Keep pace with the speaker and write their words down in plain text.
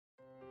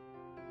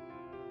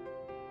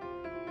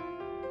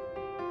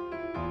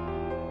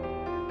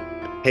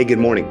Hey, good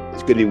morning.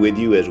 It's good to be with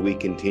you as we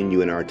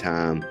continue in our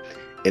time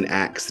in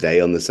Acts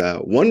today on this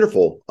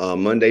wonderful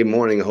Monday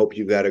morning. I hope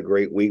you've got a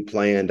great week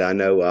planned. I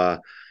know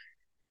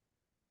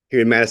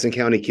here in Madison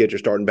County, kids are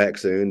starting back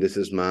soon. This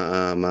is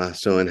my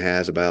son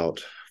has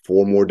about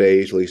 4 more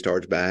days till he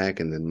starts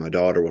back, and then my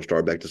daughter will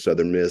start back to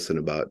Southern Miss in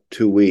about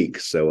 2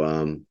 weeks.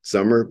 So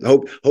summer.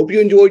 Hope you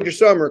enjoyed your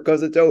summer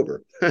because it's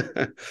over.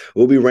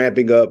 We'll be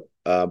ramping up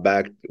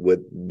back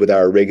with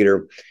our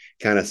regular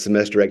kind of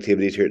semester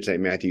activities here at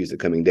St. Matthew's the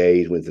coming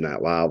days. Wednesday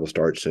Night Live will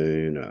start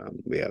soon.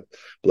 We have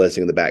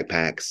Blessing of the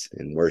Backpacks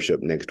and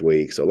worship next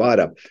week. So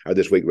or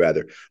this week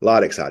rather, a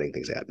lot of exciting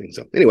things happening.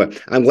 So anyway,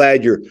 I'm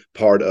glad you're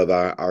part of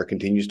our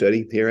continued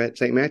study here at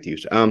St.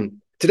 Matthew's.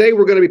 Today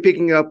we're going to be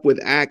picking up with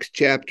Acts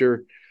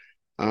chapter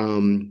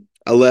 11.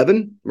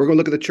 We're going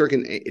to look at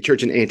the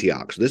church in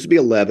Antioch. So this will be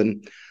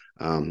 11,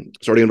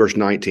 starting in verse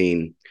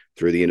 19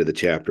 through the end of the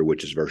chapter,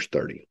 which is verse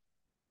 30.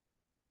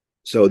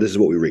 So this is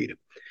what we read.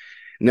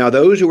 Now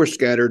those who were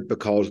scattered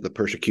because of the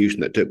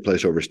persecution that took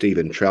place over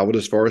Stephen traveled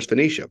as far as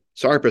Phoenicia,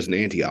 Cyprus, and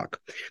Antioch.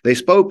 They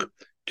spoke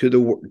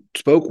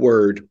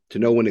word to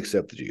no one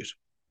except the Jews.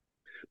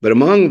 But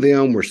among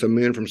them were some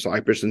men from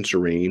Cyprus and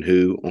Cyrene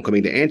who, on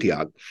coming to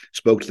Antioch,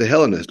 spoke to the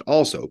Hellenists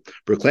also,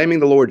 proclaiming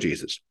the Lord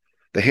Jesus.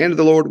 The hand of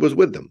the Lord was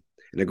with them,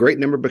 and a great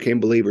number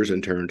became believers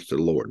and turned to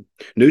the Lord.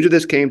 News of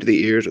this came to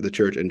the ears of the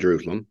church in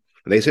Jerusalem.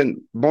 They sent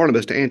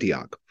Barnabas to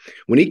Antioch.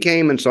 When he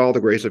came and saw the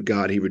grace of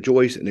God, he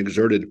rejoiced and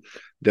exhorted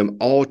them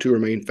all to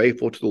remain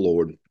faithful to the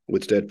Lord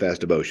with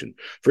steadfast devotion.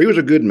 For he was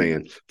a good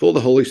man, full of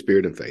the Holy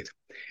Spirit and faith.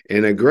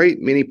 And a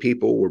great many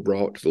people were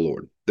brought to the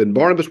Lord. Then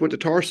Barnabas went to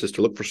Tarsus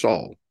to look for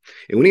Saul.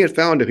 And when he had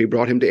found him, he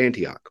brought him to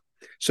Antioch.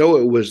 So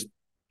it was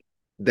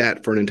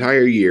that for an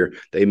entire year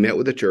they met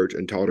with the church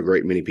and taught a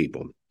great many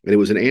people. And it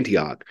was in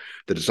Antioch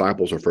the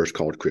disciples are first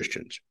called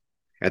Christians.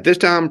 At this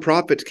time,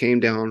 prophets came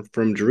down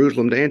from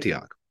Jerusalem to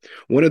Antioch.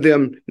 One of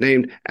them,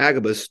 named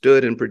Agabus,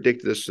 stood and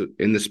predicted this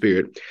in the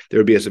Spirit there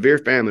would be a severe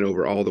famine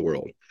over all the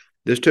world.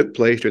 This took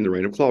place during the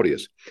reign of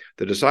Claudius.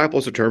 The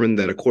disciples determined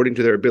that according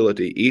to their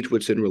ability, each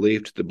would send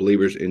relief to the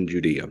believers in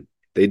Judea.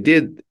 They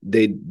did,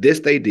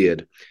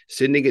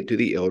 sending it to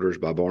the elders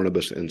by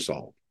Barnabas and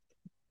Saul.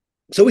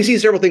 So we see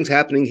several things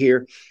happening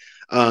here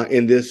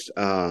in this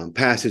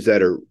passage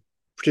that are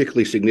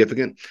particularly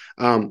significant.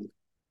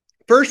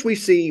 First, we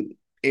see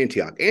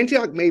Antioch.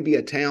 Antioch may be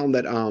a town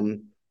that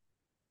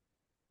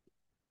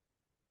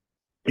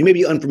you may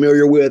be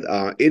unfamiliar with.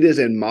 It is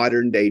in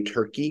modern day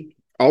Turkey.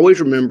 Always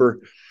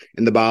remember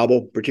in the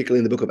Bible, particularly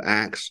in the book of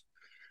Acts,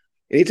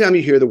 anytime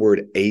you hear the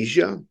word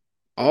Asia,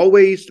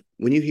 always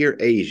when you hear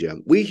Asia,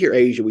 we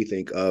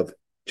think of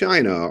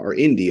China or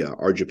India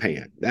or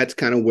Japan. That's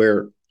kind of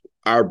where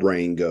our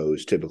brain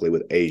goes typically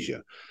with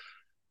Asia.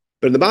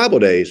 But in the Bible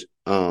days,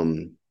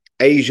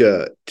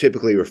 Asia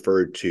typically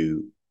referred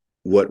to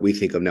what we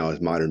think of now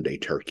as modern day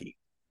Turkey.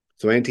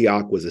 So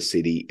Antioch was a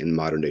city in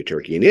modern day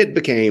Turkey, and it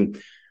became,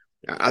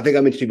 I think I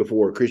mentioned to you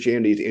before,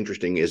 Christianity is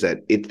interesting, is that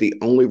it's the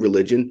only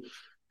religion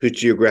whose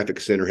geographic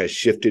center has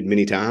shifted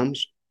many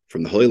times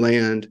from the Holy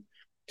Land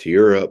to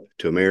Europe,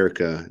 to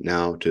America,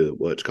 now to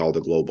what's called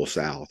the global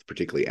South,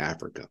 particularly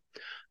Africa.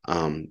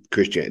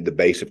 The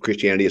base of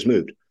Christianity has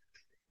moved.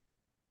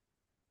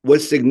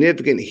 What's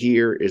significant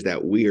here is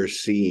that we are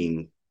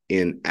seeing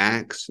in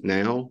Acts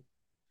now,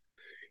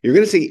 you're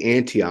going to see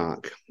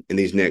Antioch in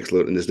this next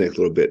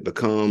little bit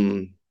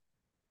become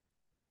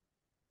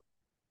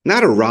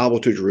not a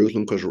rival to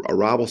Jerusalem, because a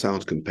rival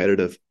sounds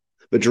competitive,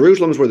 but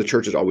Jerusalem is where the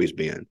church has always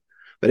been.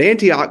 But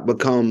Antioch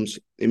becomes,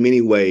 in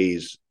many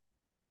ways,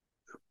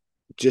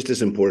 just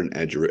as important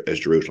as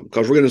Jerusalem,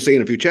 because we're going to see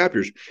in a few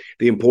chapters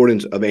the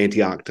importance of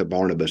Antioch to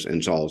Barnabas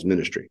and Saul's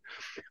ministry.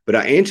 But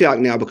Antioch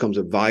now becomes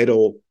a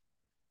vital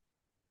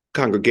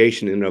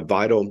congregation and a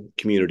vital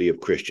community of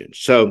Christians.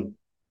 So,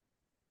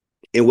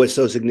 and what's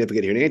so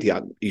significant here in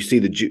Antioch, you see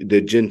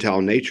the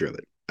Gentile nature of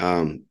it.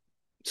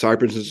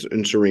 Cyprus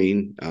and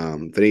Cyrene,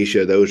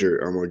 Phoenicia, those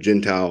are more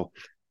Gentile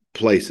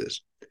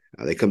places.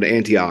 They come to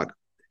Antioch,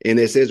 and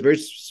it says very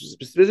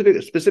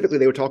specifically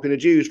they were talking to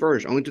Jews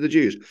first, only to the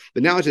Jews.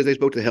 But now it says they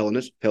spoke to the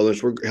Hellenists.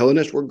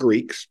 Hellenists were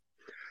Greeks,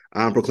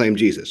 proclaimed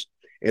Jesus.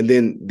 And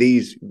then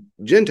these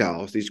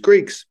Gentiles, these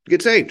Greeks,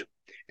 get saved.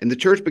 And the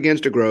church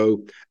begins to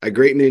grow, a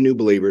great many new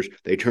believers.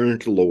 They turn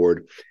to the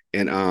Lord,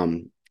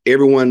 and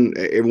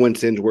everyone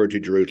sends word to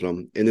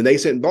Jerusalem. And then they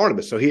sent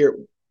Barnabas. So here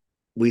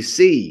we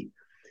see,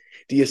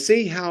 do you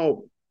see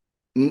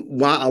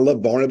why I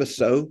love Barnabas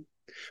so?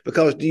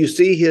 Because do you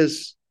see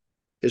his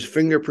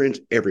fingerprints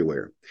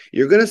everywhere?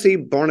 You're going to see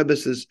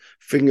Barnabas's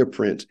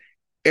fingerprints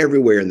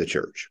everywhere in the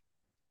church,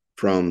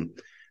 from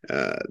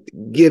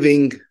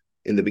giving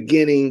in the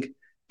beginning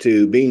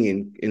to being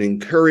an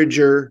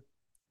encourager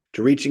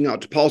to reaching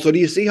out to Paul. So do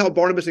you see how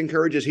Barnabas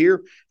encourages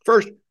here?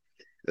 First,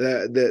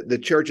 the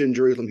church in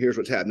Jerusalem hears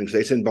what's happening, so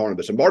they send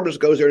Barnabas. And Barnabas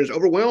goes there and is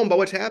overwhelmed by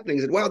what's happening.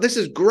 He said, wow, this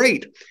is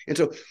great. And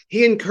so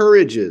he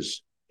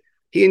encourages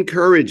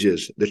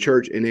the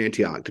church in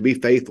Antioch to be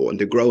faithful and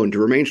to grow and to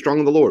remain strong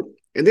in the Lord.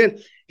 And then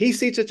he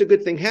sees such a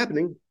good thing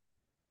happening.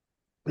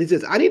 He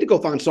says, I need to go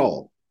find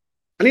Saul.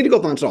 I need to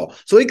go find Saul.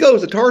 So he goes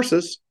to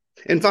Tarsus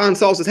and finds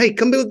Saul, says, hey,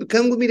 come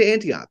with me to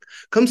Antioch.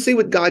 Come see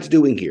what God's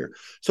doing here.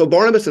 So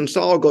Barnabas and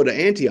Saul go to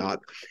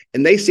Antioch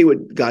and they see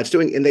what God's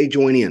doing and they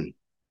join in.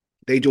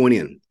 They join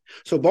in.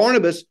 So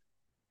Barnabas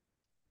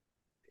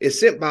is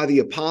sent by the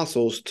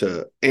apostles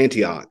to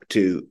Antioch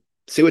to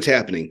see what's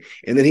happening.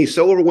 And then he's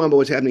so overwhelmed by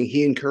what's happening,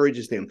 he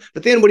encourages them.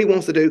 But then what he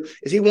wants to do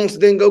is he wants to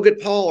then go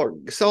get Paul or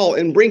Saul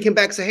and bring him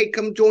back, say, hey,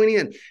 come join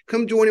in.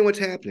 Come join in what's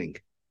happening.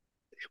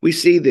 We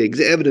see the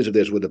evidence of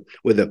this with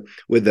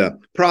the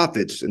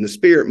prophets and the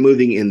Spirit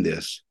moving in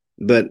this.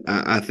 But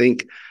I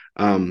think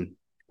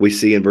we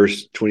see in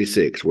verse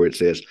 26 where it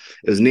says,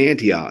 it was in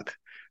Antioch,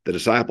 the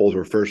disciples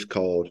were first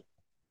called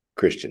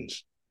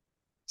Christians.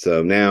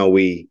 So now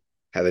we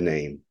have a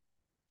name.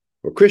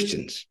 We're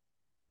Christians,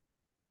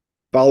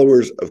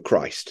 followers of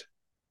Christ,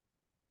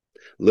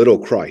 little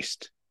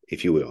Christ,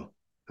 if you will.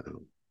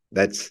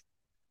 It's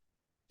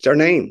our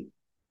name.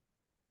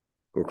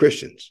 We're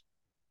Christians.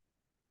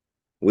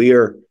 We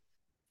are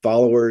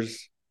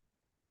followers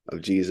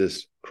of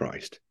Jesus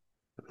Christ.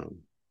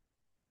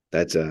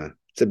 It's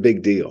a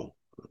big deal.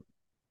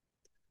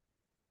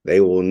 They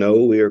will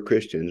know we are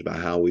Christians by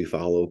how we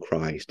follow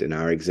Christ and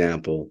our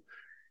example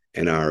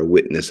and our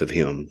witness of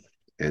him.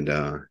 And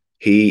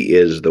he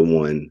is the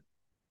one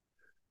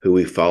who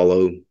we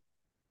follow,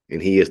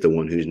 and he is the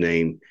one whose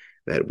name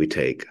that we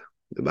take.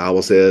 The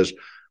Bible says,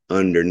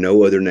 under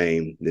no other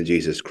name than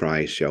Jesus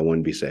Christ shall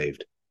one be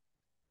saved.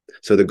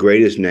 So the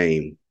greatest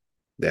name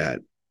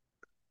that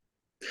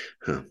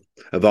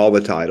of all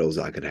the titles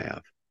I could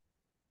have,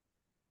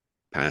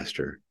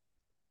 pastor,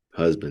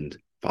 husband,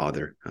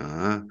 father,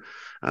 I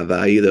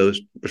value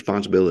those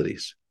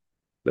responsibilities.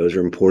 Those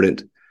are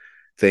important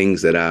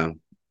things that I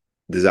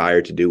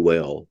desire to do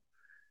well,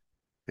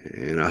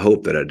 and I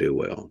hope that I do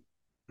well.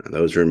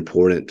 Those are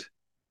important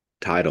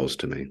titles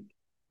to me.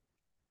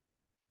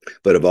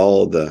 But of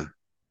all the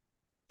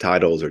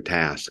titles or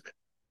tasks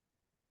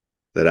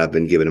that I've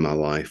been given in my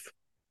life,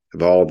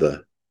 of all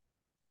the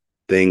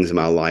things in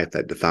my life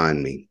that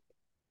define me,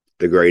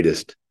 the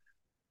greatest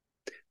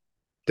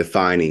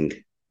defining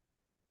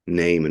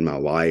name in my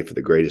life,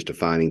 the greatest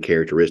defining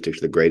characteristics,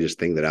 the greatest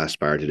thing that I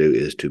aspire to do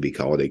is to be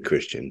called a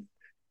Christian,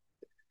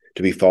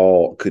 to be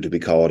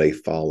called a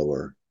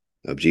follower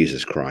of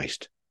Jesus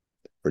Christ.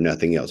 For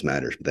nothing else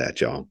matters but that,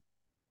 y'all.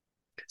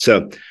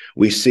 So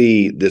we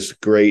see this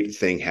great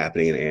thing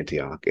happening in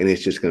Antioch, and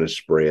it's just going to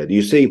spread.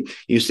 You see,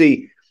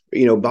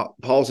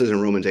 Paul says in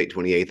Romans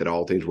 8:28 that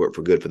all things work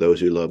for good for those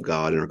who love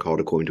God and are called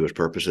according to his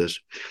purposes.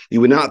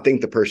 You would not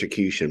think the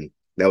persecution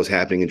that was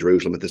happening in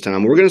Jerusalem at this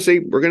time. We're going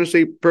to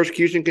see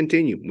persecution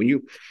continue. When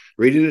you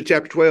read into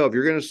chapter 12,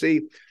 you're going to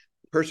see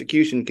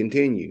persecution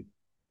continue.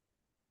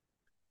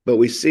 But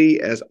we see,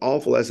 as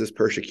awful as this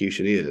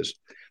persecution is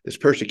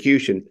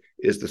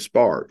the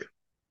spark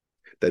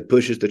that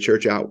pushes the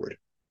church outward.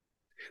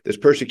 This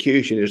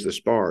persecution is the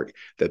spark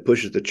that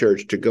pushes the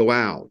church to go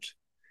out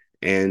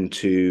and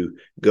to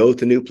go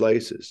to new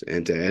places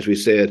and to, as we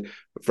said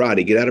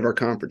Friday, get out of our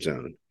comfort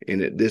zone.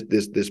 And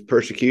this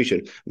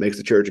persecution makes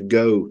the church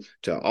go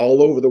to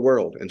all over the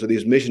world. And so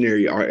these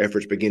missionary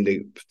efforts begin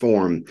to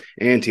form.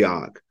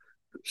 Antioch,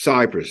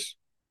 Cyprus,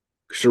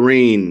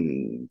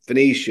 Cyrene,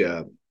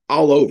 Phoenicia,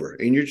 all over.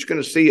 And you're just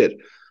going to see it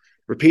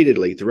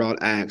repeatedly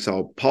throughout Acts,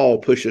 how Paul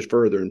pushes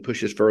further and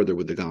pushes further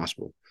with the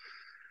gospel.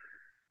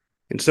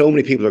 And so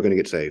many people are going to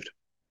get saved.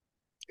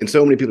 And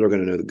so many people are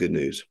going to know the good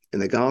news.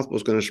 And the gospel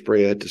is going to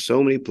spread to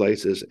so many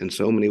places in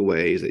so many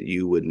ways that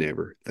you would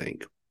never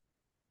think.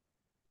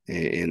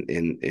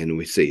 And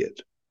we see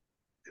it.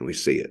 And we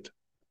see it.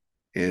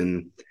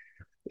 And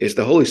it's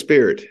the Holy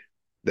Spirit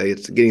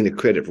that's getting the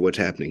credit for what's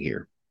happening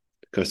here,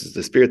 because it's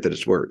the Spirit that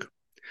is work.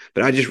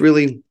 But I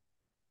really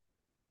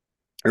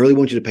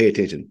want you to pay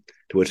attention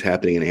to what's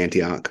happening in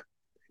Antioch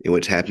and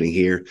what's happening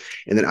here.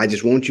 And then I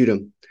want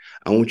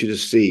you to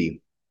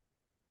see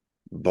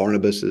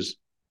Barnabas's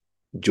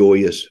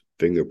joyous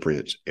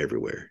fingerprints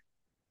everywhere.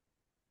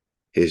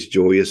 His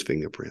joyous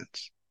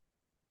fingerprints.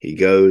 He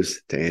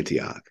goes to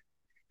Antioch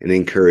and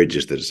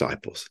encourages the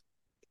disciples.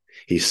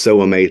 He's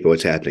so amazed by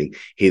what's happening.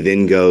 He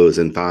then goes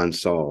and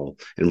finds Saul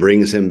and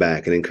brings him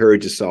back and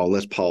encourages Saul.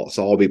 Let's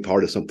Saul be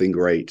part of something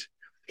great.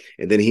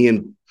 And then he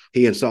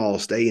and Saul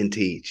stay and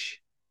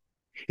teach.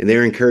 And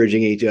they're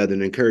encouraging each other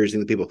and encouraging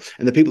the people.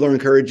 And the people are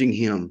encouraging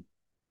him.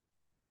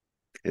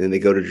 And then they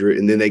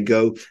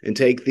go and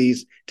take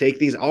these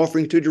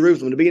offerings to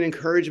Jerusalem to be an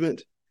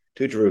encouragement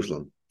to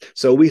Jerusalem.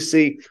 So we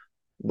see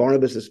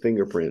Barnabas's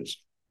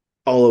fingerprints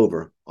all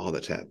over all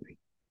that's happening.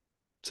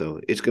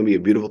 So it's going to be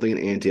a beautiful thing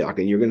in Antioch.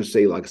 And you're going to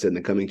see, like I said, in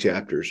the coming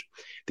chapters,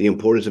 the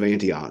importance of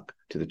Antioch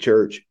to the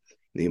church,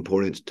 the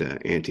importance to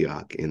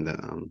Antioch in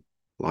the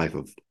life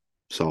of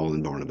Saul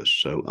and Barnabas.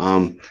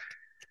 So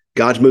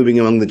God's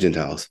moving among the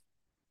Gentiles.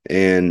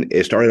 And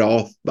it started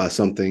off by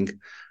something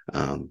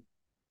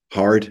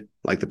hard,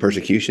 like the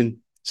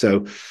persecution.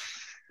 So,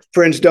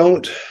 friends,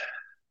 don't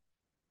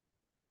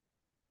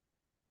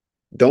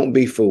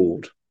be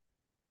fooled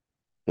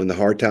when the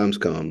hard times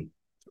come,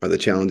 or the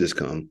challenges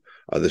come,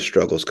 or the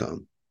struggles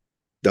come.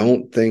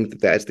 Don't think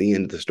that that's the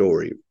end of the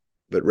story,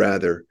 but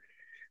rather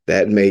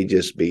that may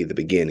just be the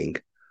beginning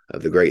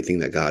of the great thing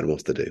that God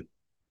wants to do.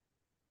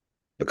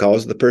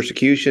 Because of the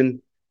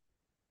persecution,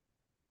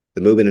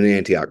 the movement in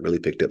Antioch really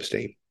picked up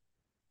steam.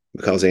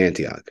 Because of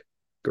Antioch,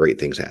 great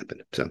things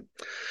happened. So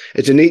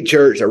it's a neat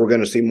church that we're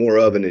going to see more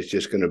of, and it's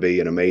just going to be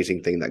an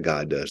amazing thing that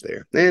God does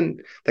there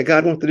and that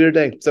God wants to do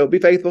today. So be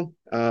faithful,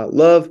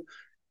 love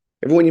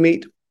everyone you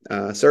meet,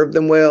 serve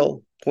them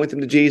well, point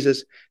them to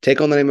Jesus,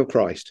 take on the name of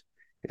Christ,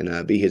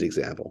 and be his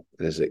example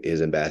and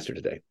his ambassador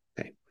today.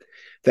 Hey,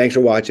 thanks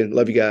for watching.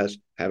 Love you guys.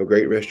 Have a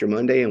great rest of your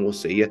Monday, and we'll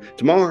see you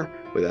tomorrow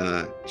with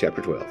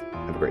chapter 12.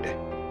 Have a great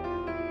day.